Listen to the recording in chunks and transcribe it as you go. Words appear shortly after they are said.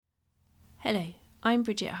Hello, I'm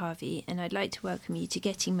Bridget Harvey, and I'd like to welcome you to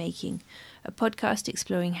Getting Making, a podcast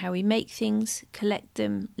exploring how we make things, collect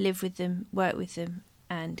them, live with them, work with them,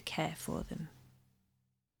 and care for them.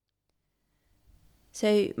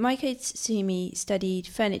 So, Maiko Tsutsumi studied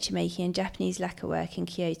furniture making and Japanese lacquer work in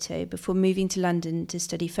Kyoto before moving to London to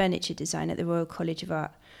study furniture design at the Royal College of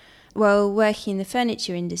Art. While working in the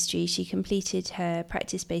furniture industry, she completed her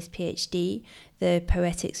practice-based PhD, The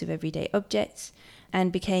Poetics of Everyday Objects,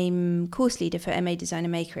 and became course leader for MA Designer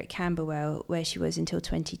Maker at Camberwell, where she was until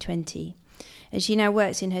 2020. And she now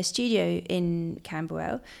works in her studio in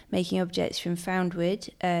Camberwell, making objects from found wood,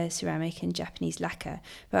 ceramic and Japanese lacquer.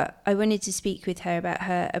 But I wanted to speak with her about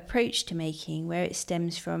her approach to making, where it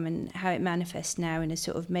stems from and how it manifests now in a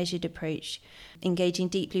sort of measured approach, engaging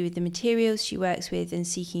deeply with the materials she works with and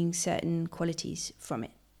seeking certain qualities from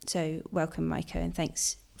it. So welcome, Maiko, and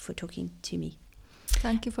thanks for talking to me.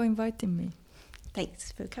 Thank you for inviting me.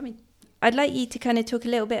 Thanks for coming. I'd like you to kind of talk a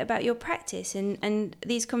little bit about your practice, and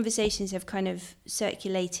these conversations have kind of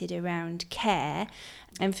circulated around care.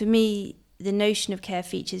 And for me, the notion of care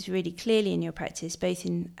features really clearly in your practice, both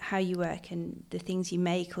in how you work and the things you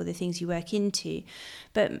make or the things you work into.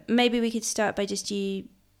 But maybe we could start by just you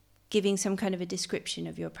giving some kind of a description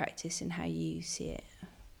of your practice and how you see it.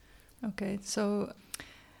 Okay, so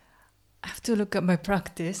I have to look at my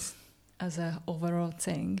practice as an overall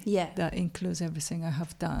thing that includes everything I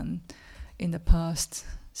have done in the past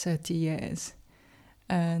 30 years.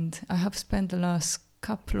 And I have spent the last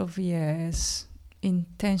couple of years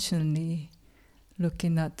intentionally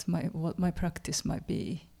looking at what my practice might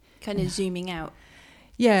be. Kind of zooming out.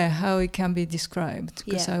 Yeah, how it can be described,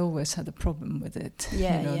 because I always had a problem with it.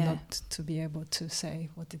 Not to be able to say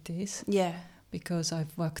what it is. Yeah. Because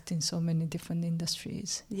I've worked in so many different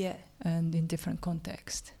industries. Yeah. And in different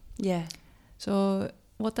contexts. Yeah. So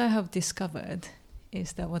what I have discovered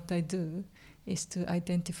is that what I do is to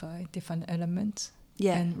identify different elements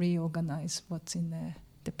and reorganize what's in there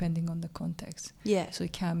depending on the context. Yeah. So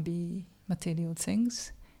it can be material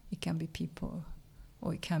things, it can be people,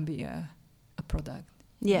 or it can be a product.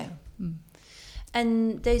 Yeah.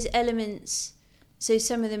 And those elements, so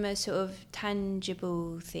some of them are sort of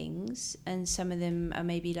tangible things and some of them are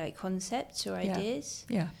maybe like concepts or ideas?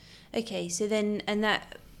 Yeah. Okay, so then, and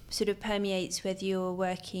that sort of permeates whether you're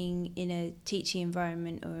working in a teaching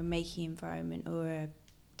environment or a making environment or a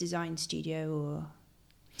design studio or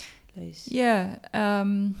those. Yeah,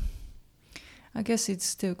 I guess it's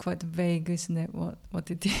still quite vague, isn't it,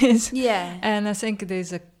 what it is? Yeah. And I think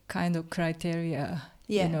there's a kind of criteria,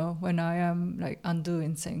 when I am like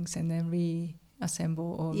undoing things and then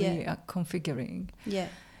reassemble or reconfiguring. Yeah.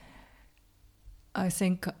 I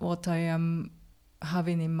think what I am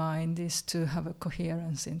having in mind is to have a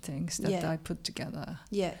coherence in things that I put together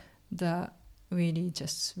that really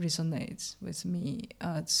just resonates with me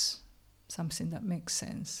as something that makes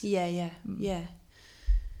sense. Yeah.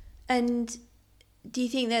 And do you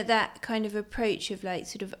think that kind of approach of like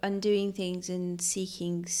sort of undoing things and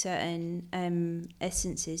seeking certain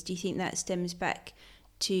essences, do you think that stems back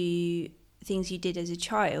to things you did as a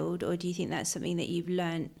child, or do you think that's something that you've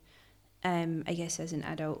learnt I guess as an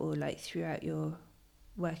adult or like throughout your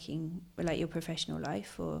working, like your professional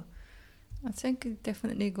life? Or I think it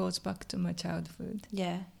definitely goes back to my childhood.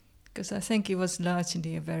 Yeah. Because I think it was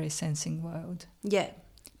largely a very sensing world. Yeah.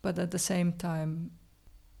 But at the same time,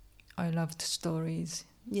 I loved stories.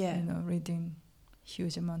 Yeah. Reading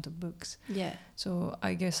huge amount of books. Yeah. So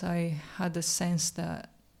I guess I had a sense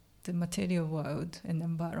that the material world and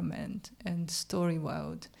environment and story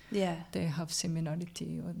world, they have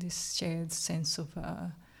similarity or this shared sense of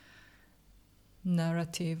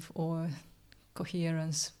narrative or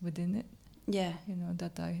coherence within it. Yeah.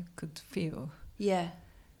 That I could feel. Yeah.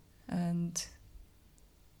 And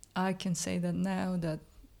I can say that now, that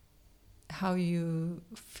how you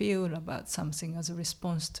feel about something as a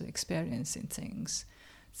response to experiencing things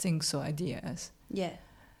or ideas,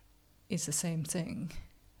 is the same thing.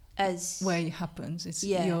 As where it happens, it's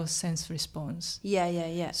your sense response.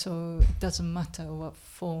 Yeah. So it doesn't matter what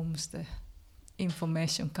forms the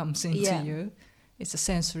information comes into you. It's a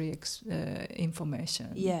sensory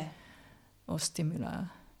information. Yeah. Or stimuli.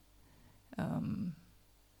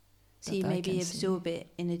 So you maybe absorb it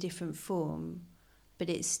in a different form, but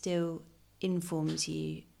it still informs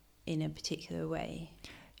you in a particular way.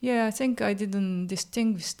 Yeah, I think I didn't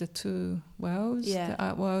distinguish the two worlds,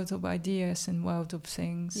 the world of ideas and world of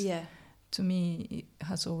things. Yeah. To me, it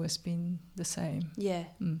has always been the same. Yeah.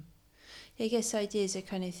 I guess ideas are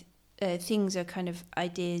kind of, things are kind of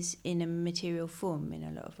ideas in a material form in a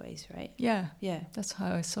lot of ways, right? Yeah. Yeah. That's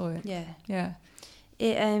how I saw it. Yeah. Yeah.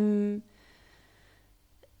 It,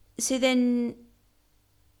 So then,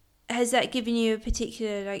 has that given you a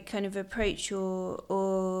particular like kind of approach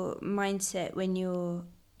or mindset when you're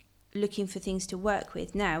looking for things to work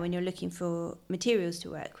with now, when you're looking for materials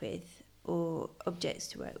to work with or objects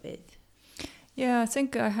to work with? Yeah, I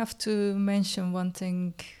think I have to mention one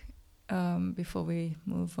thing before we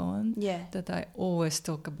move on. Yeah. That I always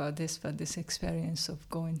talk about this, but this experience of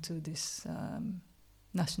going to this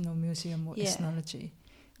National Museum of Ethnology.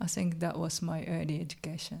 I think that was my early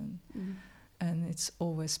education. Mm. And it's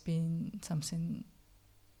always been something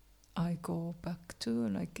I go back to.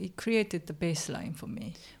 Like, it created the baseline for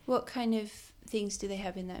me. What kind of things do they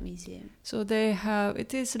have in that museum? So they have,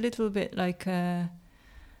 it is a little bit like a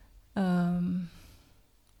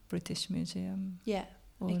British Museum. Yeah.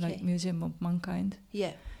 Or like Museum of Mankind.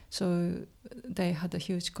 Yeah. So they had a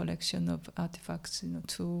huge collection of artifacts,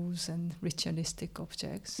 tools and ritualistic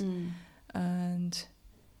objects. Mm.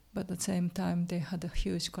 But at the same time, they had a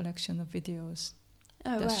huge collection of videos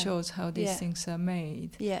that shows how these things are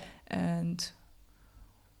made. Yeah. And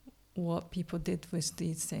what people did with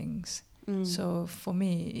these things. Mm. So for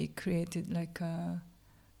me, it created like a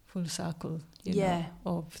full circle,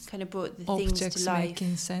 of kind of brought the objects things to life.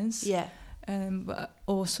 Making sense. Yeah. But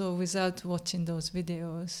also, without watching those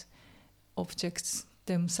videos, objects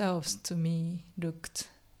themselves to me looked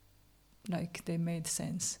like they made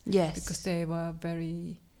sense. Yes. Because they were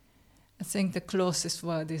very, I think the closest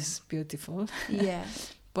word is beautiful. Yeah.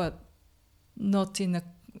 But not in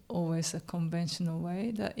always a conventional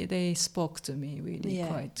way. That they spoke to me really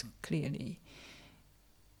quite clearly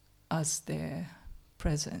as their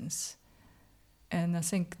presence. And I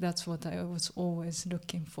think that's what I was always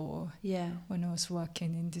looking for when I was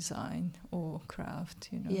working in design or craft.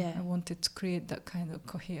 I wanted to create that kind of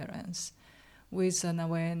coherence with an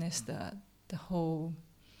awareness that the whole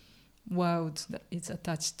world that is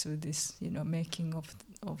attached to this, making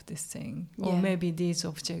of this thing. Yeah. Or maybe these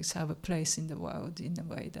objects have a place in the world in a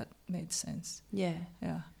way that made sense. Yeah.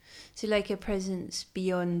 Yeah. So like a presence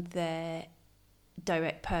beyond their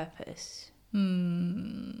direct purpose.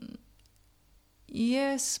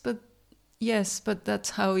 Yes, but that's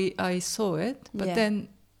how I saw it. But then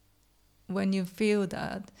when you feel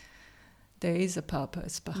that, there is a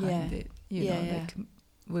purpose behind it, like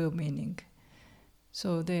real meaning.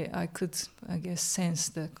 So I could, I guess, sense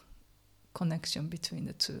the connection between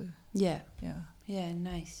the two. Yeah. Yeah. Yeah,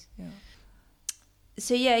 nice. Yeah.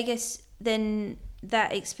 So I guess then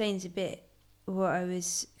that explains a bit what I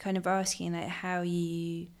was kind of asking, like how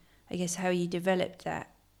you developed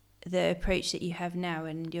that, the approach that you have now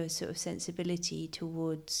and your sort of sensibility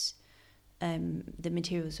towards the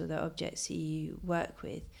materials or the objects that you work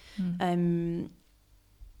with.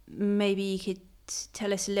 Maybe you could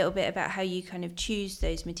tell us a little bit about how you kind of choose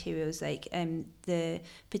those materials, like the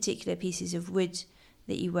particular pieces of wood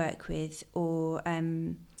that you work with, or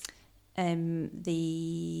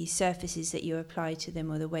the surfaces that you apply to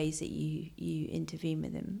them, or the ways that you intervene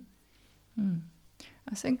with them.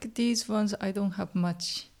 I think these ones I don't have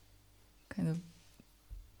much kind of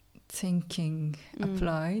thinking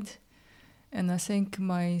applied, and I think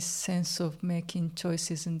my sense of making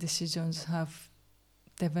choices and decisions have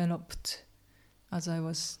developed as I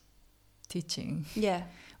was teaching,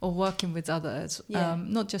 or working with others.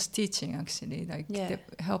 Not just teaching, actually, like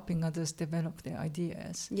helping others develop their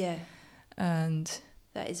ideas. Yeah, and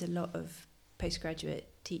that is a lot of postgraduate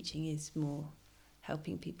teaching, is more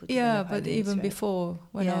helping people develop but ideas, even right? before,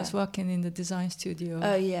 when I was working in the design studio.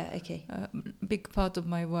 Oh yeah, okay. Big part of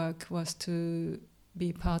my work was to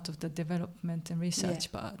be part of the development and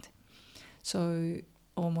research part. So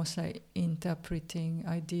almost like interpreting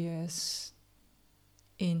ideas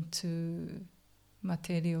into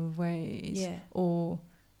material ways, or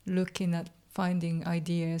looking at finding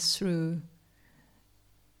ideas through,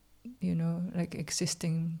 like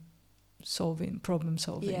existing problem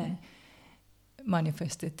solving,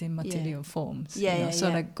 manifested in material forms. So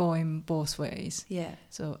like going both ways. Yeah.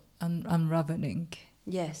 So unraveling.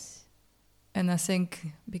 Yes. And I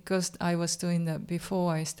think because I was doing that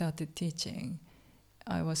before I started teaching,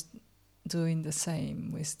 I was doing the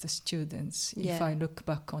same with the students if I look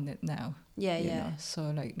back on it now.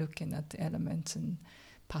 So like looking at the elements and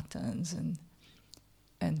patterns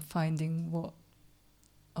and finding what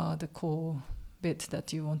are the core bits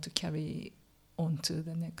that you want to carry on to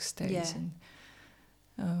the next stage.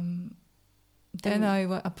 And then I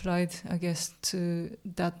applied, I guess, to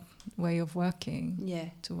that way of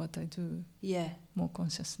working to what I do more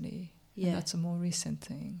consciously. And that's a more recent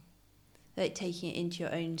thing. Like taking it into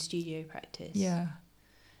your own studio practice. Yeah.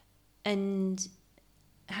 And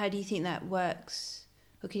how do you think that works?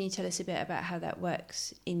 Or can you tell us a bit about how that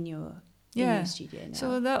works in your in your studio now.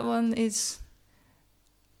 So that one is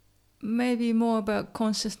maybe more about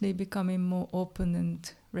consciously becoming more open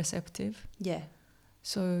and receptive. Yeah.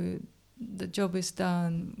 So the job is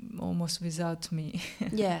done almost without me.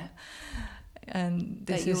 Yeah. And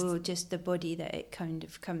this you're just the body that it kind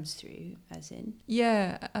of comes through, as in.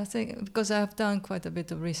 Yeah, I think because I've done quite a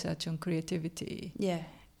bit of research on creativity. Yeah.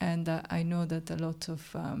 And I know that a lot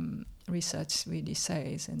of research really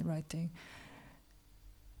says in writing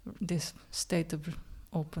this state of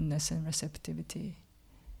openness and receptivity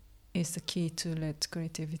is the key to let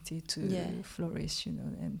creativity to flourish,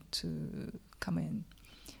 and to come in.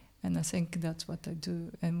 And I think that's what I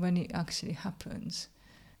do. And when it actually happens,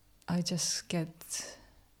 I just get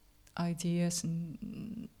ideas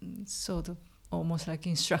and sort of almost like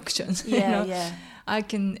instructions. Yeah. I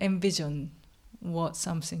can envision what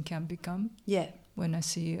something can become. Yeah. When I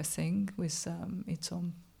see a thing with its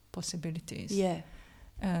own possibilities. Yeah.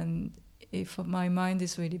 And if my mind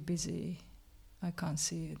is really busy, I can't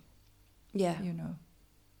see it. Yeah.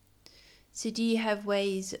 So do you have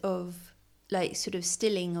ways of like sort of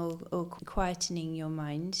stilling or quietening your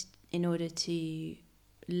mind in order to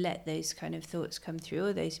let those kind of thoughts come through,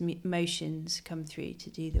 or those emotions come through to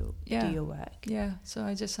do your work? Yeah, so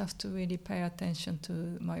I just have to really pay attention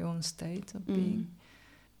to my own state of being.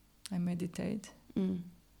 I meditate, and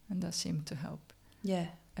that seemed to help. Yeah.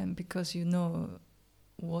 And because you know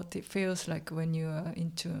what it feels like when you are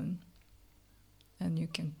in tune, and you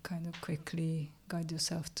can kind of quickly guide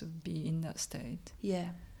yourself to be in that state. Yeah.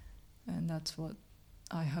 And that's what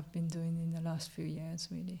I have been doing in the last few years,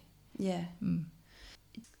 really. Yeah.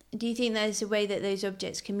 Do you think there's a way that those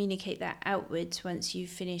objects communicate that outwards once you've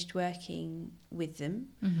finished working with them?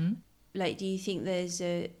 Mm-hmm. Like, do you think that's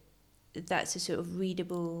a sort of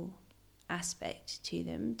readable aspect to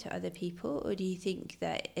them, to other people? Or do you think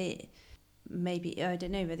that it maybe, I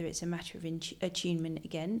don't know whether it's a matter of attunement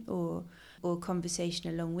again or conversation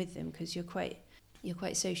along with them, because you're quite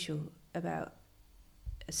social about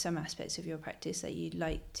some aspects of your practice that you'd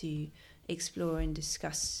like to explore and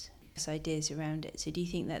discuss ideas around it. So do you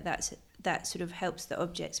think that sort of helps the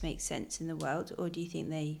objects make sense in the world, or do you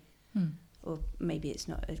think or maybe it's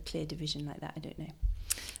not a clear division like that? I don't know.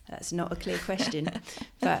 That's not a clear question.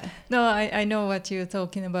 But no, I know what you're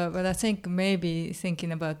talking about, but I think maybe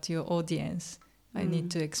thinking about your audience, I need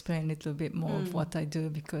to explain a little bit more of what I do,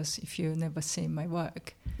 because if you've never seen my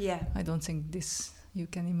work, I don't think you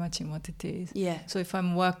can imagine what it is. Yeah. So if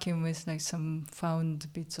I'm working with like some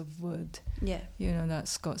found bits of wood,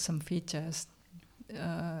 that's got some features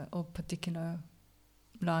or particular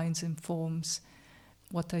lines and forms,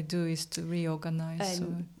 what I do is to reorganize.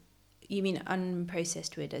 You mean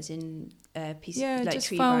unprocessed wood, as in pieces like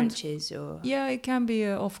tree branches, or? Yeah, it can be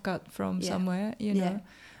an offcut from somewhere.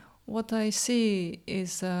 What I see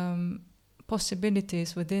is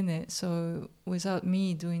possibilities within it. So without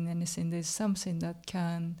me doing anything, there's something that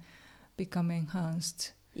can become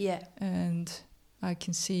enhanced. Yeah. And I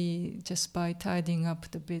can see just by tidying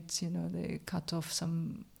up the bits, they cut off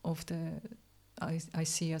some of the I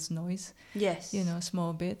see as noise. Yes.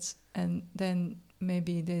 Small bits, and then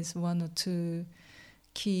maybe there's one or two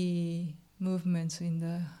key movements in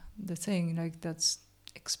the thing, like that's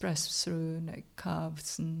expressed through like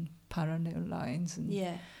curves and parallel lines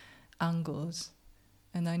and angles.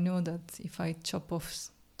 And I know that if I chop off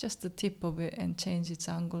just the tip of it and change its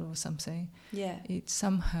angle or something, it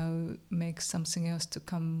somehow makes something else to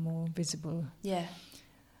come more visible. Yeah.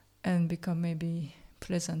 And become maybe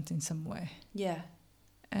pleasant in some way. Yeah.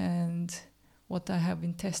 And what I have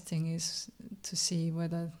been testing is to see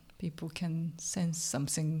whether people can sense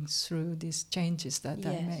something through these changes that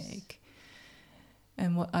I make.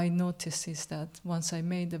 And what I noticed is that once I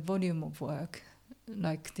made a volume of work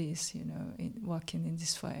like this, working in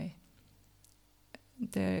this way,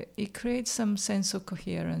 it creates some sense of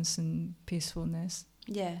coherence and peacefulness.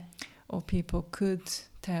 Yeah. Or people could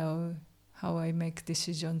tell how I make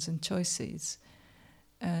decisions and choices,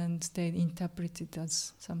 and they interpret it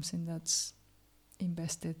as something that's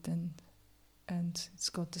invested and it's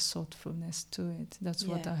got a thoughtfulness to it. That's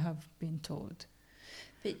what I have been told.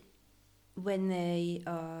 But when they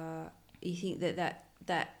are, you think that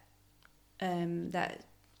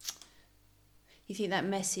you think that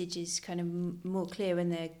message is kind of more clear when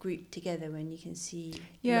they're grouped together, when you can see.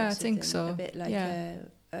 Yeah, I think so. A bit like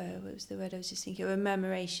what was the word I was just thinking? A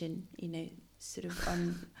murmuration, sort of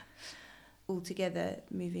all together,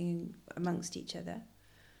 moving amongst each other.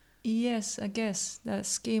 Yes, I guess that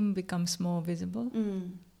scheme becomes more visible.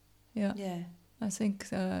 Yeah. I think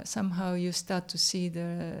somehow you start to see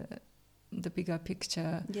the bigger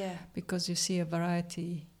picture, because you see a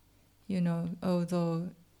variety. Although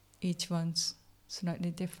each one's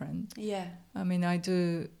slightly different. Yeah. I mean, I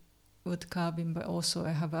do wood carving, but also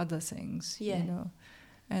I have other things, you know.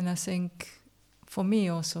 And I think for me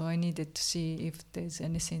also, I needed to see if there's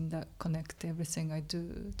anything that connect everything I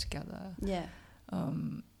do together. Yeah.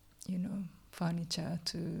 You know, furniture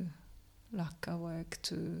to lacquer work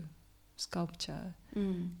to sculpture.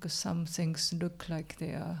 Because some things look like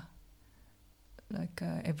they are like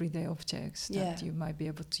everyday objects that you might be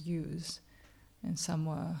able to use. And some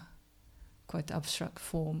are quite abstract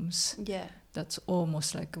forms. Yeah. That's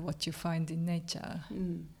almost like what you find in nature.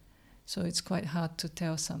 So it's quite hard to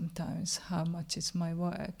tell sometimes how much is my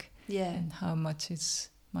work and how much is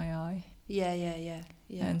my eye. Yeah.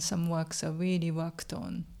 And some works are really worked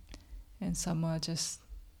on, and some are just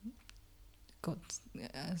got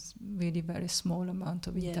a really very small amount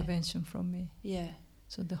of intervention from me. Yeah.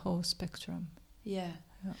 So the whole spectrum. Yeah.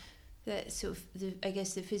 That sort of, I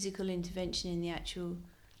guess, the physical intervention in the actual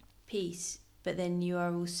piece, but then you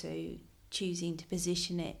are also choosing to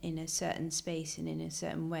position it in a certain space and in a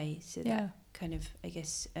certain way. So that kind of, I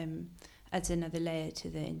guess, adds another layer to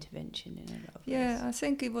the intervention in a lot of ways. I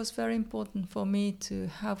think it was very important for me to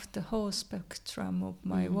have the whole spectrum of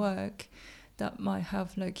my work that might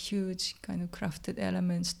have like huge kind of crafted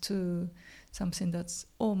elements to something that's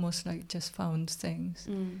almost like just found things.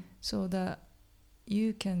 So that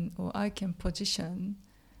you can, or I can position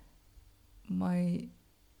my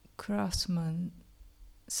craftsman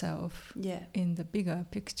self in the bigger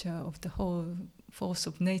picture of the whole force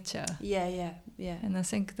of nature. Yeah. And I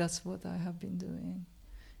think that's what I have been doing.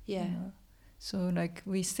 Yeah. You know? So like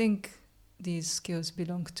we think these skills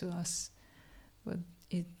belong to us, but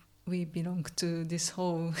we belong to this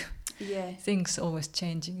whole things always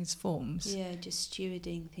changing its forms. Yeah, just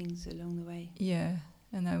stewarding things along the way. Yeah,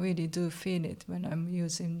 and I really do feel it when I'm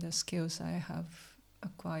using the skills I have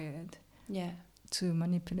acquired to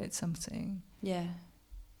manipulate something. Yeah.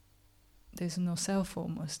 There's no self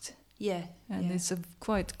almost. Yeah. And it's a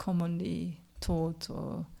quite commonly taught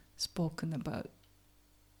or spoken about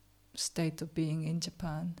state of being in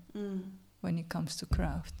Japan when it comes to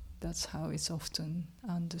craft. That's how it's often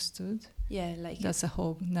understood. Yeah, like that's a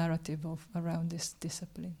whole narrative around this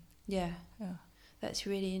discipline. Yeah. That's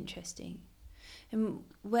really interesting. And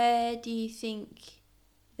where do you think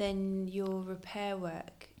then your repair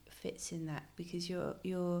work fits in that? Because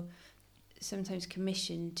you're sometimes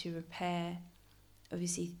commissioned to repair,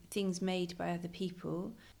 obviously, things made by other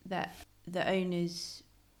people that the owners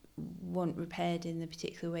want repaired in the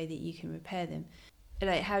particular way that you can repair them.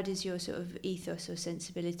 Like, how does your sort of ethos or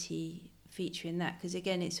sensibility feature in that? Because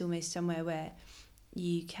again, it's almost somewhere where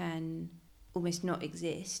you can almost not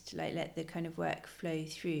exist, like let the kind of work flow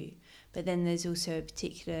through. But then there's also a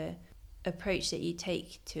particular approach that you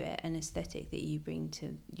take to it, an aesthetic that you bring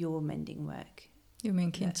to your mending work. You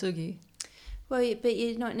mean kintsugi? Well, but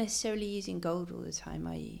you're not necessarily using gold all the time,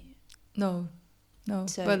 are you? No.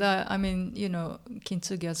 So, but I mean, you know,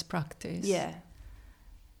 kintsugi as practice. Yeah.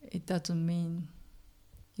 It doesn't mean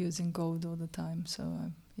using gold all the time,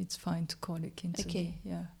 so it's fine to call it kintsugi. Okay.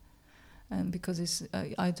 Yeah. And because it's,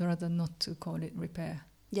 I'd rather not to call it repair.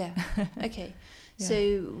 Yeah. Okay.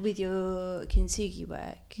 So with your kintsugi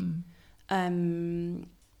work,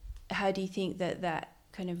 how do you think that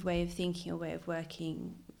kind of way of thinking or way of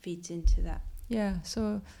working feeds into that? Yeah.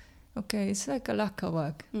 So, okay, it's like a lacquer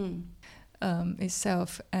work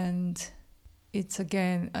itself, and it's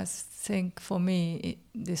again, I think for me,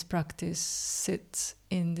 this practice sits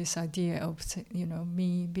in this idea of, you know,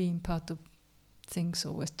 me being part of things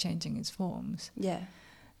always changing its forms. Yeah.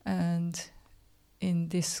 And in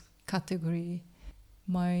this category,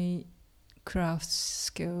 my craft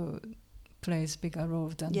skill plays bigger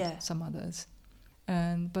role than some others.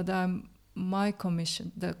 But the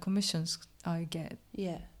commissions I get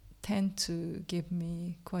tend to give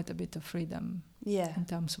me quite a bit of freedom in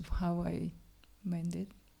terms of how I mend it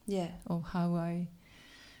or how I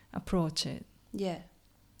approach it. Yeah.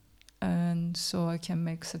 And so I can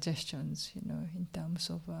make suggestions, you know, in terms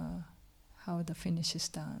of how the finish is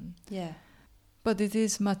done. Yeah. But it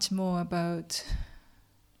is much more about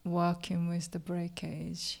working with the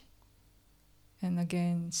breakage and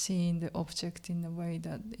again seeing the object in the way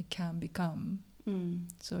that it can become.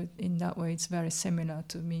 So in that way it's very similar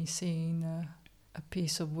to me seeing a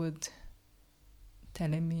piece of wood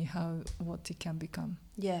telling me what it can become.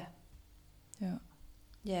 Yeah.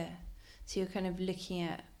 So you're kind of looking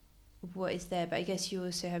at what is there, but I guess you're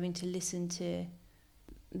also having to listen to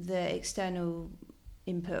the external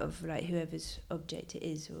input of like whoever's object it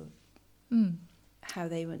is or how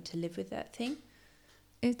they want to live with that thing.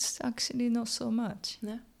 It's actually not so much.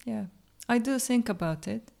 No? Yeah. I do think about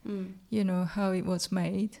it, you know, how it was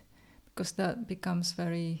made, because that becomes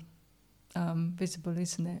very visible,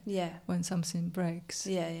 isn't it? Yeah. When something breaks.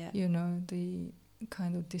 Yeah. You know, the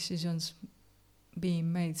kind of decisions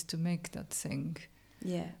being made to make that thing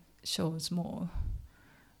shows more.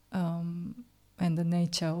 And the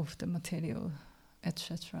nature of the material,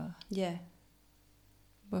 etc. Yeah.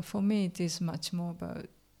 But for me, it is much more about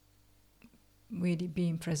really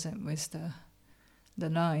being present with the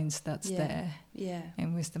lines that's there,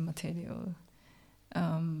 and with the material.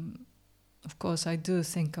 Of course, I do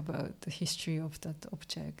think about the history of that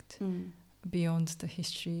object beyond the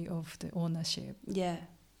history of the ownership. Yeah.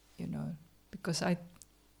 You know, because I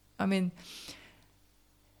mean,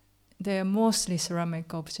 they are mostly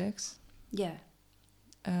ceramic objects. Yeah.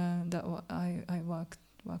 That I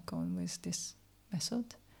work on with this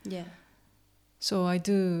method. Yeah. So I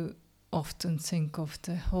do often think of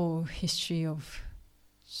the whole history of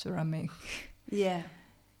ceramic. Yeah.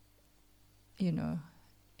 You know,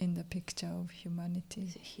 in the picture of humanity.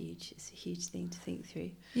 It's a huge thing to think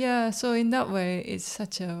through. Yeah. So in that way, it's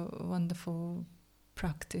such a wonderful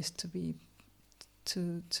practice to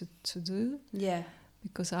do. Yeah.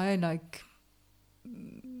 Because I like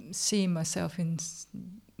see myself in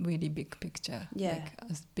really big picture. Yeah. Like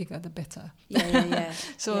as bigger the better. Yeah.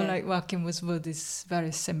 So like working with wood is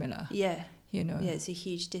very similar. Yeah. You know. Yeah, it's a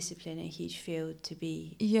huge discipline, a huge field to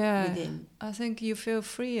be within. I think you feel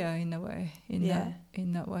freer in a way, in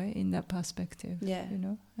that way, in that perspective. Yeah. You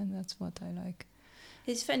know, and that's what I like.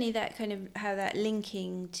 It's funny that kind of how that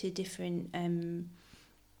linking to different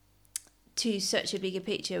to such a bigger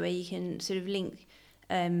picture where you can sort of link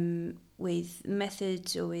with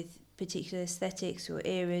methods or with particular aesthetics or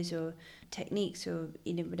eras or techniques or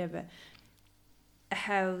whatever,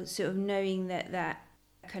 how sort of knowing that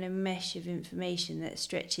kind of mesh of information that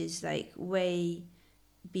stretches like way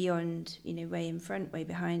beyond, way in front, way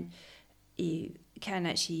behind, you can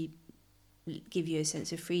actually give you a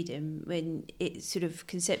sense of freedom when it sort of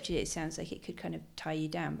conceptually it sounds like it could kind of tie you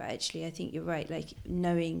down, but actually I think you're right, like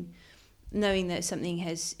knowing that something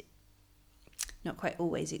has not quite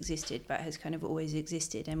always existed, but has kind of always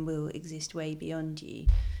existed and will exist way beyond you,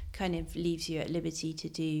 kind of leaves you at liberty to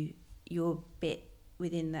do your bit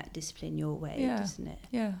within that discipline your way, doesn't it?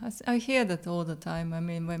 Yeah, I hear that all the time. I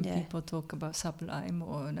mean, when people talk about sublime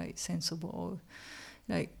or like sensible,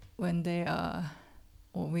 like when they are,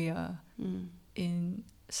 or we are in,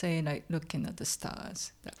 say, like looking at the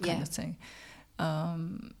stars, that kind of thing,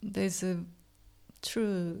 there's a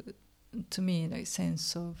true, to me, like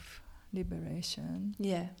sense of liberation.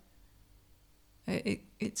 Yeah.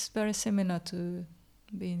 It's very similar to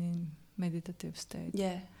being in meditative state.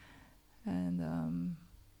 Yeah. And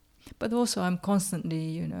but also I'm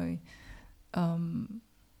constantly,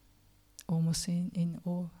 almost in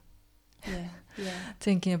awe. Yeah.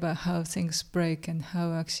 Thinking about how things break and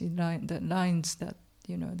how actually the lines that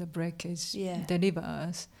the breakage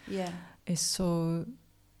delivers is so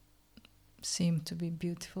seem to be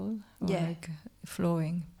beautiful or like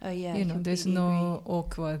flowing. Oh yeah. There's no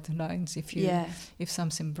awkward lines if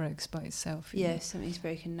something breaks by itself. Something's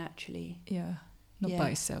broken naturally. Yeah. Not by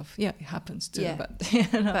itself. Yeah, it happens too. But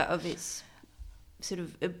but of its sort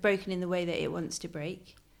of broken in the way that it wants to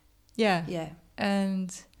break. Yeah. Yeah.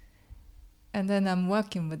 And then I'm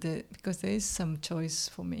working with it because there is some choice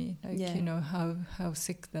for me. Like how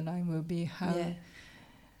thick the line will be,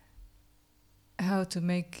 how to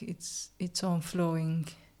make its own flowing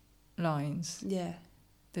lines. Yeah.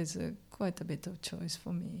 There's quite a bit of choice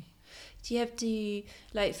for me. Do you have to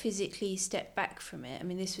like physically step back from it? I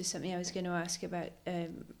mean, this was something I was going to ask about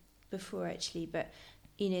before actually, but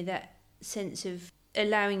that sense of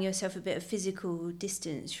allowing yourself a bit of physical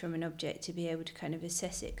distance from an object to be able to kind of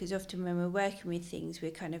assess it, because often when we're working with things, we're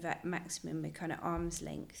kind of at maximum, we're kind of arm's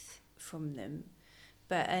length from them.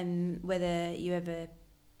 But whether you ever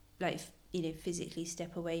like physically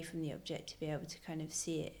step away from the object to be able to kind of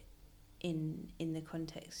see it in the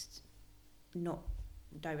context, not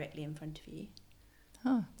directly in front of you.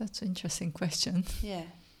 Oh, that's an interesting question. Yeah.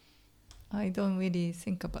 I don't really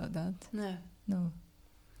think about that. No.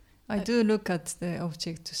 I do look at the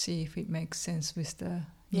object to see if it makes sense with the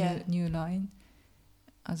new line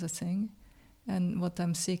as a thing. And what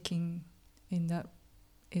I'm seeking in that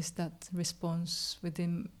is that response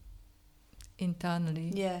within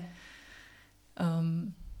internally. Yeah.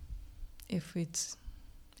 If it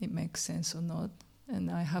makes sense or not. And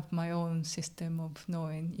I have my own system of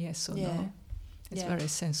knowing yes or no. It's very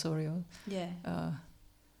sensorial. Yeah.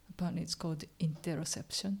 Apparently it's called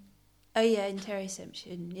interoception. Oh yeah,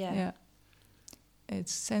 interoception. Yeah. Yeah.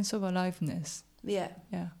 It's sense of aliveness. Yeah.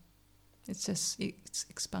 Yeah. It's just, it's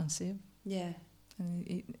expansive. Yeah.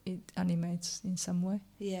 and it animates in some way.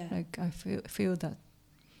 Yeah. Like I feel that.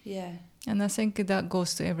 Yeah. And I think that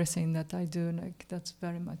goes to everything that I do. Like that's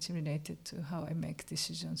very much related to how I make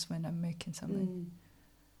decisions when I'm making something.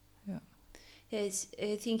 Yeah. It's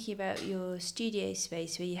thinking about your studio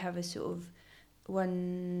space where you have a sort of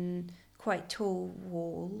one quite tall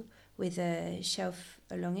wall with a shelf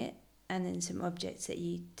along it, and then some objects that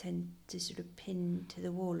you tend to sort of pin to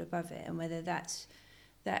the wall above it, and whether that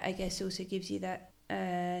I guess also gives you that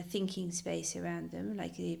thinking space around them,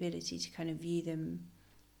 like the ability to kind of view them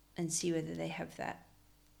and see whether they have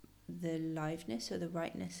the liveness or the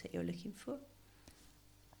rightness that you're looking for.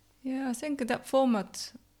 Yeah, I think that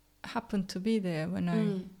format happened to be there when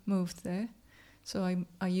I moved there, so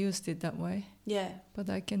I used it that way. Yeah. But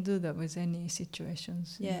I can do that with any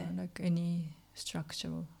situations, you know, like any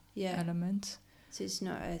structural elements. So it's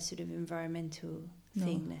not a sort of environmental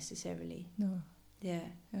thing necessarily. No. Yeah.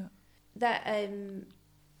 Yeah.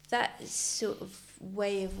 That sort of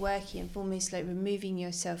way of working, of almost like removing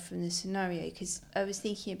yourself from the scenario, because I was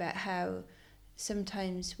thinking about how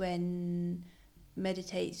sometimes when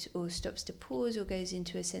meditates or stops to pause or goes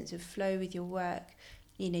into a sense of flow with your work,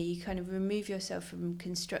 you know, you kind of remove yourself from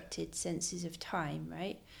constructed senses of time,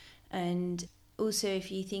 right? And also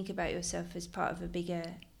if you think about yourself as part of a bigger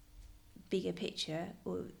picture,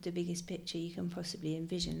 or the biggest picture you can possibly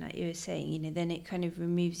envision, like you were saying, you know, then it kind of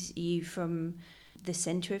removes you from the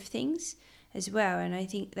center of things as well. And I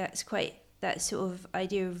think that's quite, that sort of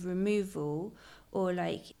idea of removal, or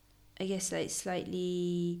like, I guess like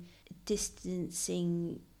slightly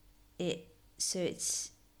distancing it, so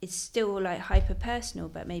it's still like hyper personal,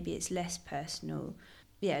 but maybe it's less personal,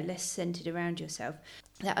 less centered around yourself.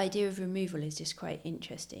 That idea of removal is just quite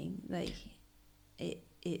interesting. Like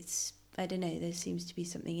it's I don't know, there seems to be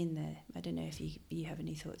something in there. I don't know if you have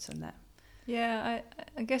any thoughts on that. Yeah,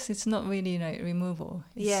 I guess it's not really like removal.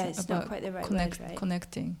 It's not quite the right word, right?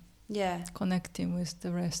 Connecting. Yeah. Connecting with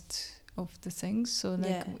the rest of the things. So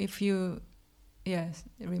like if you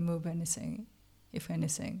remove anything, if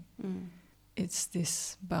anything, it's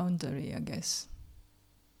this boundary, I guess.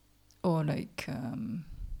 Or like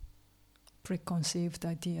preconceived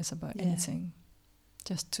ideas about anything.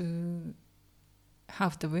 Just to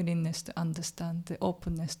have the willingness to understand, the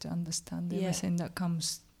openness to understand everything that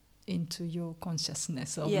comes into your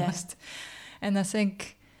consciousness almost. And I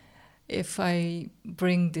think if I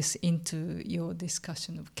bring this into your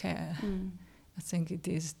discussion of care, I think it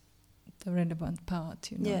is the relevant part,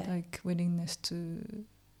 you know, like willingness to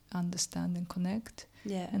understand and connect.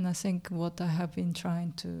 And I think what I have been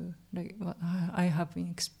trying to, like what I have been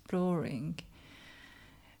exploring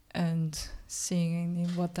and seeing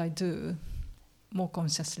in what I do more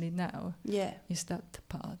consciously now is that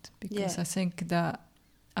part, because I think that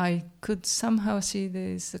I could somehow see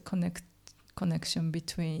there's a connection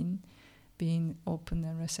between being open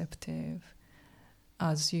and receptive,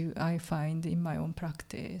 as I find in my own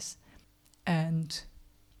practice, and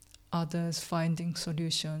others finding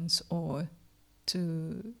solutions or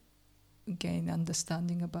to gain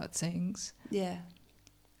understanding about things.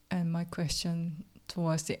 And my question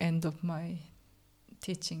towards the end of my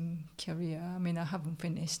teaching career, I mean I haven't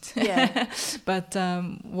finished, but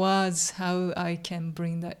was how I can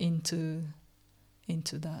bring that into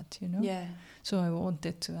that, you know. So I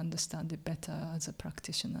wanted to understand it better as a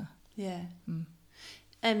practitioner. Did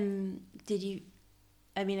you,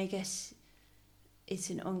 I mean, I guess it's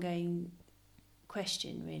an ongoing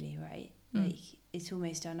question really, right? Like it's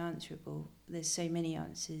almost unanswerable. There's so many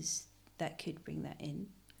answers that could bring that in.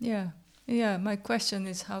 My question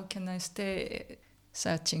is, how can I stay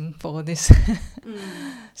searching for this,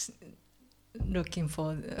 looking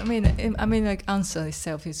for, I mean like answer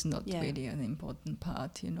itself is not really an important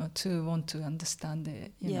part, you know, to want to understand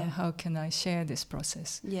it, you know, how can I share this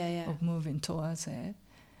process of moving towards it,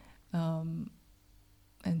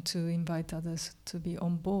 and to invite others to be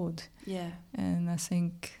on board. And I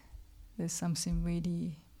think there's something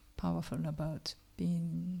really powerful about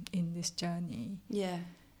being in this journey.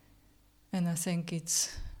 And I think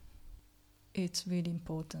it's really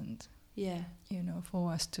important, you know,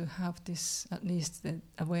 for us to have this, at least the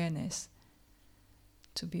awareness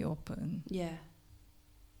to be open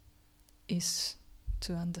is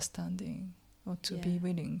to understanding, or to be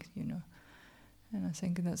willing, you know. And I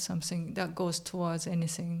think that's something that goes towards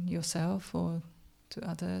anything, yourself or to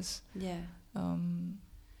others.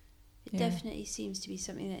 It definitely seems to be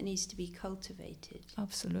something that needs to be cultivated.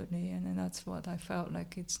 Absolutely, and that's what I felt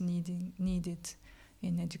like it's needed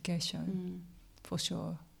in education, for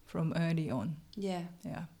sure, from early on.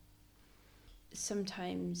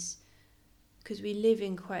 Sometimes, because we live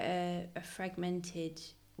in quite a fragmented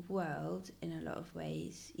world in a lot of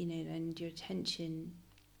ways, you know, and your attention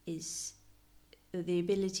is, the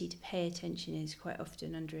ability to pay attention is quite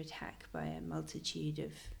often under attack by a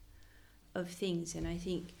multitude of things. And I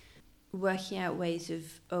think working out ways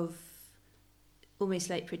of almost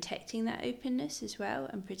like protecting that openness as well,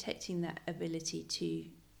 and protecting that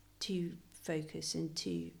ability to focus and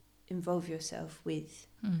to involve yourself with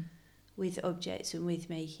objects and with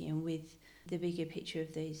making and with the bigger picture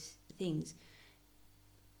of those things.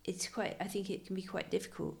 I think it can be quite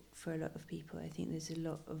difficult for a lot of people. I think there's a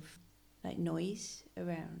lot of like noise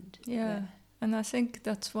around. Yeah, and I think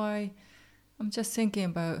that's why I'm just thinking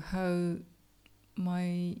about how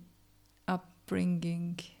my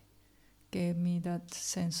upbringing gave me that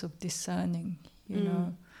sense of discerning, you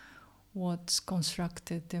know, what's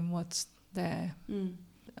constructed and what's there.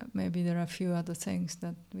 Maybe there are a few other things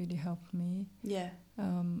that really helped me. Yeah.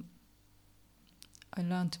 I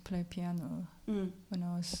learned to play piano when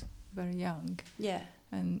I was very young. Yeah.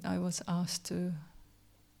 And I was asked to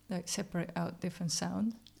like separate out different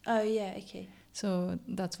sound. Oh yeah, okay. So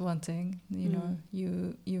that's one thing, you know,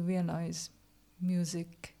 you realize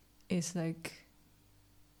music is like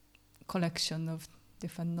collection of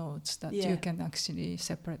different notes that you can actually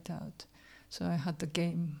separate out. So I had the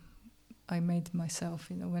game I made myself,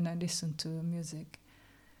 you know, when I listen to music,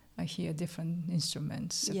 I hear different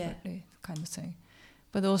instruments separately, kind of thing.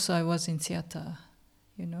 But also I was in theater,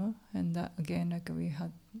 you know, and that again, like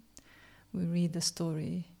we read the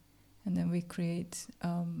story and then we create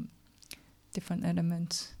different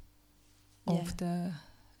elements of the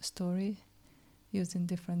story using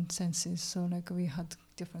different senses. So like we had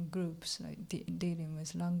different groups like dealing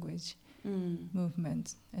with language,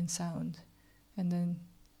 movement and sound, and then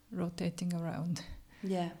rotating around.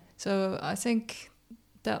 Yeah. So I think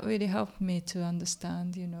that really helped me to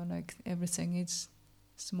understand, you know, like everything is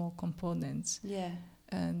small components. Yeah.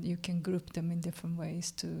 And you can group them in different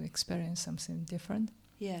ways to experience something different.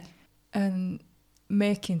 Yeah. And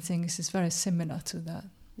making things is very similar to that.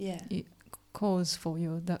 Yeah. It calls for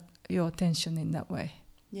your attention in that way.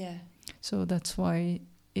 Yeah. So that's why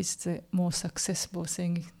it's the most accessible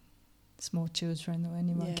thing small children or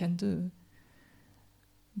anyone can do.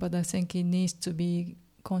 But I think it needs to be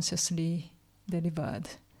consciously delivered.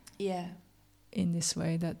 Yeah. In this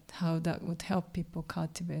way, that how that would help people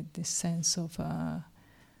cultivate this sense of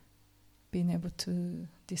being able to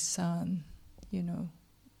discern, you know,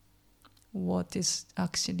 what is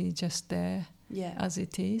actually just there as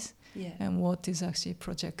it is, and what is actually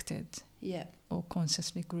projected or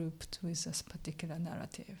consciously grouped with a particular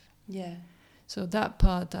narrative. Yeah. So that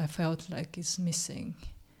part I felt like is missing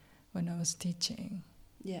when I was teaching.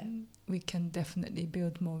 Yeah. We can definitely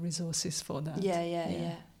build more resources for that.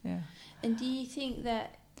 Yeah. And do you think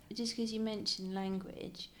that, just because you mentioned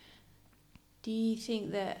language, do you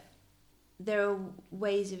think that there are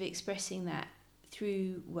ways of expressing that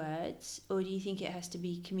through words, or do you think it has to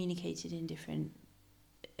be communicated in different,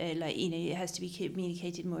 it has to be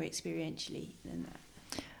communicated more experientially than that?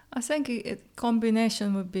 I think a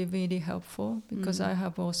combination would be really helpful, because I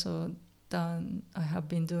have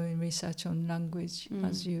been doing research on language,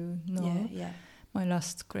 as you know. Yeah. My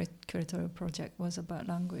last curatorial project was about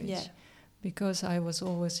language, because I was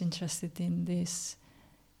always interested in this,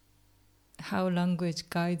 how language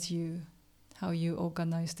guides you, how you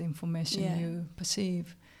organize the information you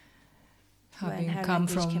perceive. How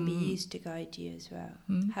language can be used to guide you as well.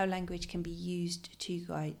 How language can be used to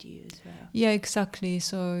guide you as well. Yeah, exactly.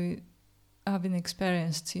 So having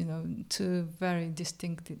experienced, you know, two very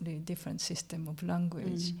distinctly different systems of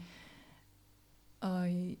language,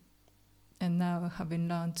 and now having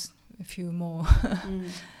learned a few more,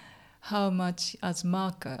 how much as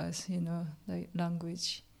markers, you know, like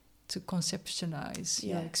language to conceptualize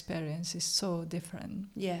your experience is so different.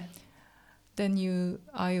 Yeah. Then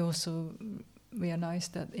I also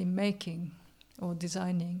realized that in making or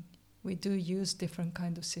designing, we do use different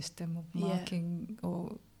kind of system of marking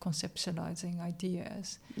or conceptualizing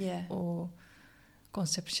ideas, or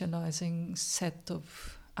conceptualizing set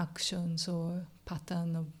of actions or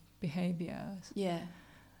pattern of behaviors. Yeah.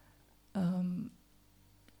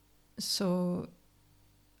 So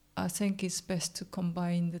I think it's best to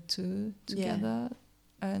combine the two together,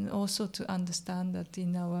 and also to understand that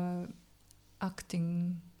in our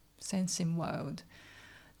acting, sensing world,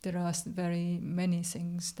 there are very many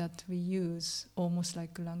things that we use almost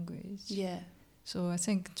like language. Yeah. So I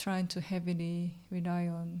think trying to heavily rely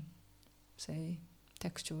on, say,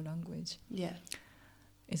 textual language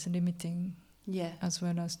is limiting, as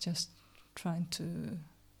well as just trying to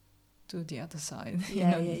do the other side,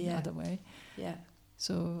 the other way. Yeah.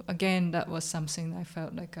 So again, that was something I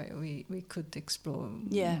felt like we could explore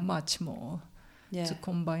much more to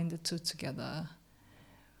combine the two together.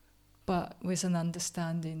 But with an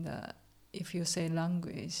understanding that if you say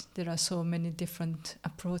language, there are so many different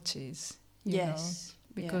approaches, you know,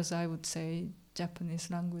 because I would say Japanese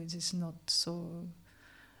language is not so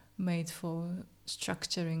made for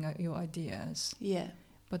structuring your ideas. Yeah.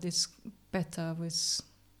 But it's better with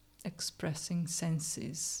expressing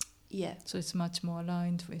senses. Yeah. So it's much more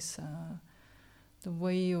aligned with the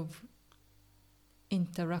way of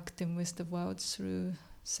interacting with the world through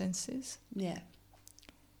senses. Yeah.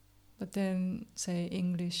 But then, say,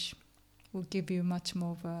 English will give you much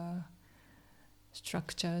more of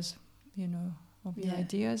structures, you know, of the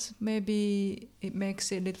ideas. Maybe it makes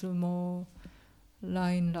it a little more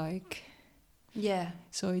line-like. Yeah.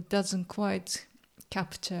 So it doesn't quite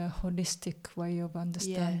capture a holistic way of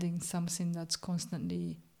understanding something that's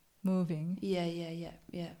constantly moving. Yeah.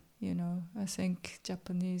 You know, I think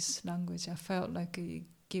Japanese language, I felt like it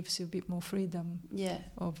gives you a bit more freedom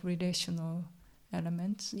of relational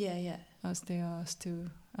elements. As they are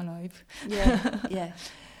still alive. Yeah.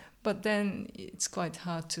 But then it's quite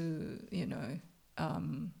hard to, you know,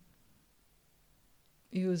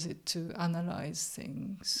 use it to analyze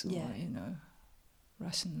things or, you know,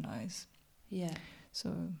 rationalize. Yeah.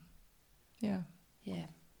 So, yeah. Yeah.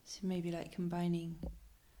 So maybe like combining,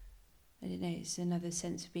 I don't know, it's another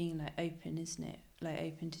sense of being like open, isn't it? Like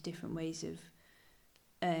open to different ways of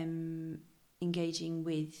engaging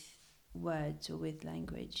with words or with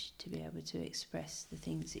language to be able to express the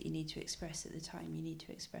things that you need to express at the time you need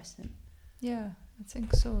to express them. Yeah, I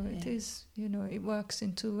think so. It is, you know, it works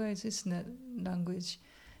in two ways, isn't it? Language.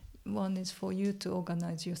 One is for you to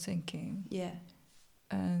organize your thinking. Yeah.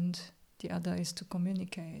 And the other is to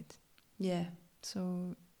communicate. Yeah.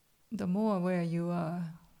 So the more aware you are,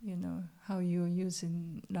 you know, how you're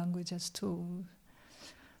using language as tool,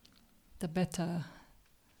 the better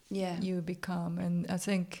you become. And I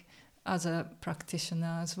think as a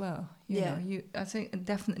practitioner as well, you know, I think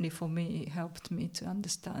definitely for me it helped me to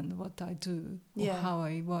understand what I do or how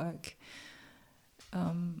I work.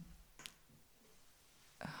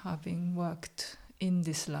 Having worked in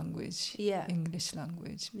this language, English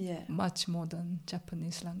language, much more than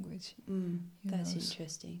Japanese language. That's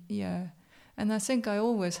interesting. Yeah, and I think I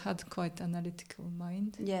always had quite analytical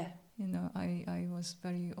mind. Yeah, you know, I was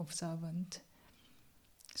very observant.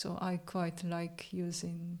 So I quite like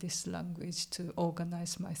using this language to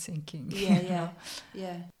organize my thinking.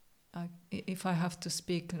 If I have to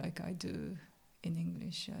speak like I do in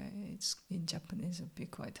English, it's in Japanese it would be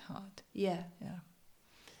quite hard. Yeah.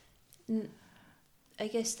 I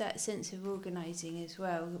guess that sense of organising as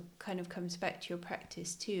well kind of comes back to your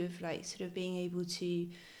practice too, of like sort of being able to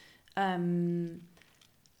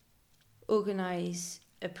organise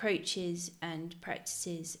approaches and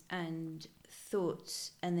practices and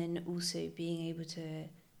thoughts, and then also being able to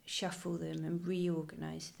shuffle them and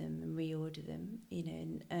reorganise them and reorder them, you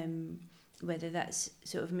know, and whether that's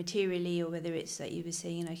sort of materially or whether it's like you were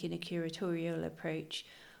saying, like in a curatorial approach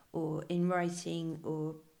or in writing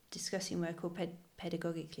or discussing work or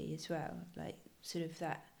pedagogically as well, like sort of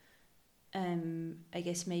that. I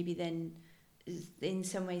guess maybe then in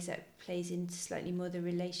some ways that plays into slightly more the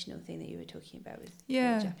relational thing that you were talking about with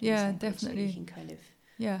Japanese language, definitely. So you can kind of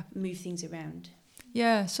move things around.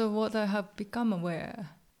 Yeah, so what I have become aware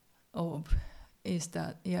of is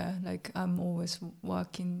that, like I'm always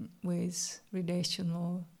working with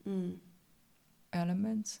relational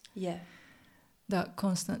elements that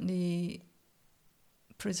constantly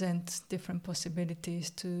present different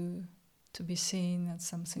possibilities to be seen as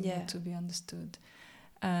something to be understood.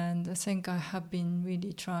 And I think I have been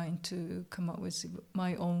really trying to come up with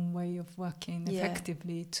my own way of working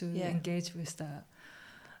effectively to engage with that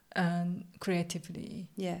and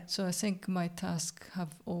creatively. Yeah. So I think my task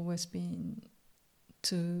have always been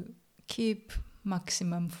to keep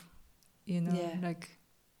maximum, you know, like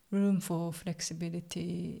room for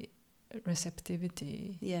flexibility,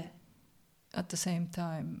 receptivity. Yeah. At the same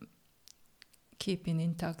time, keeping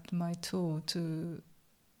intact my tool to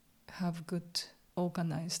have good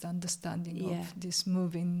organized understanding of these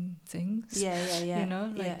moving things. You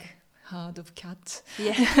know, like herd of cats.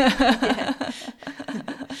 It's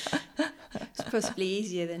possibly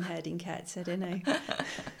easier than herding cats, I don't know.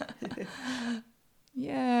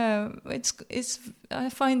 It's I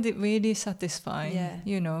find it really satisfying,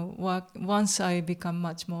 you know, once I become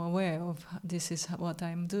much more aware of this is what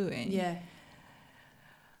I'm doing.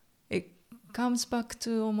 It comes back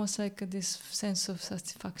to almost like this sense of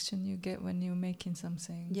satisfaction you get when you're making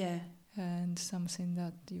something. Yeah. And something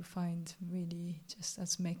that you find really just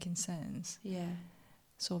as making sense. Yeah.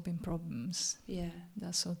 solving problems. Yeah.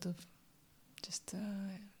 That sort of just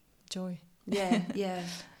joy. Yeah, yeah.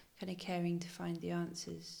 Kind of caring to find the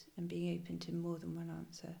answers and being open to more than one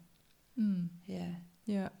answer. Yeah.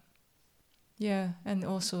 Yeah. Yeah, and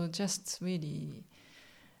also just really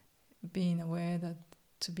being aware that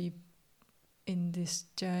to be in this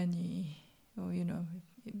journey, or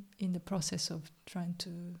in the process of trying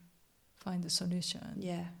to find a solution,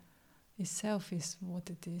 itself is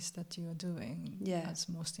what it is that you are doing as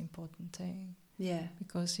most important thing. Yeah.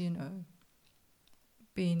 Because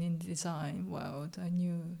being in the design world,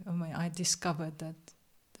 I discovered that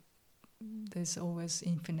there's always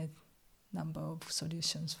infinite number of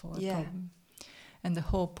solutions for a problem. And the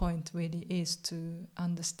whole point really is to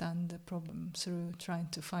understand the problem through trying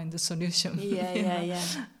to find the solution. Yeah.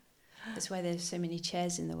 That's why there's so many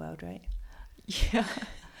chairs in the world, right? Yeah.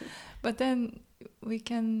 But then we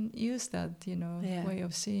can use that, way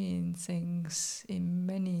of seeing things in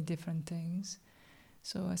many different things.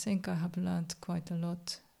 So I think I have learned quite a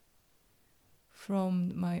lot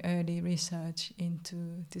from my early research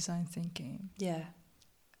into design thinking. Yeah.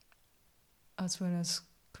 As well as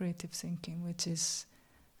creative thinking, which is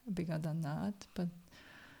bigger than that, but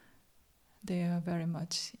they are very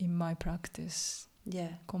much in my practice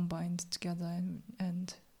combined together,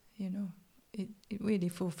 and it really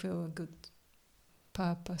fulfill a good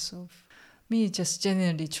purpose of me just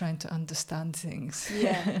generally trying to understand things.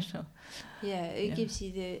 It gives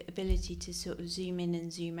you the ability to sort of zoom in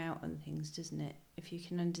and zoom out on things, doesn't it? If you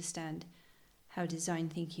can understand how design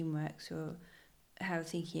thinking works, or how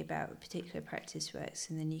thinking about a particular practice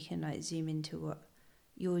works, and then you can zoom into what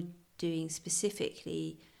you're doing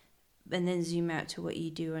specifically, and then zoom out to what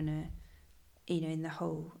you do on a in the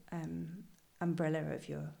whole umbrella of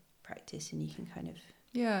your practice, and you can kind of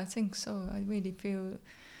I think so. I really feel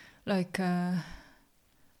like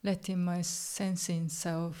letting my sensing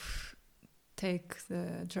self take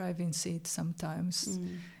the driving seat sometimes,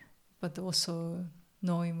 but also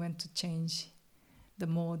knowing when to change the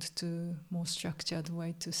mode to more structured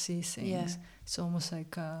way to see things. It's almost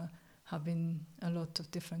like having a lot of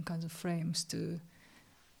different kinds of frames to,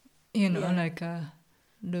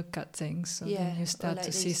 look at things. So then you start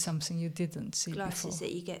to see something you didn't see before. Glasses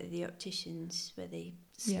that you get at the opticians, where they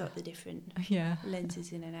slot the different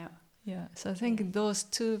lenses in and out. Yeah, so I think those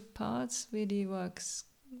two parts really works,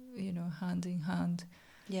 hand in hand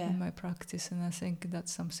in my practice, and I think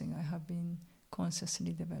that's something I have been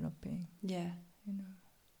consciously developing.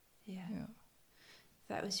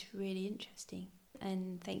 That was really interesting,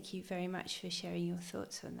 and thank you very much for sharing your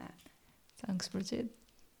thoughts on that. Thanks, Bridget.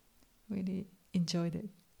 Really enjoyed it.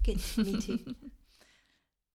 Good, me too.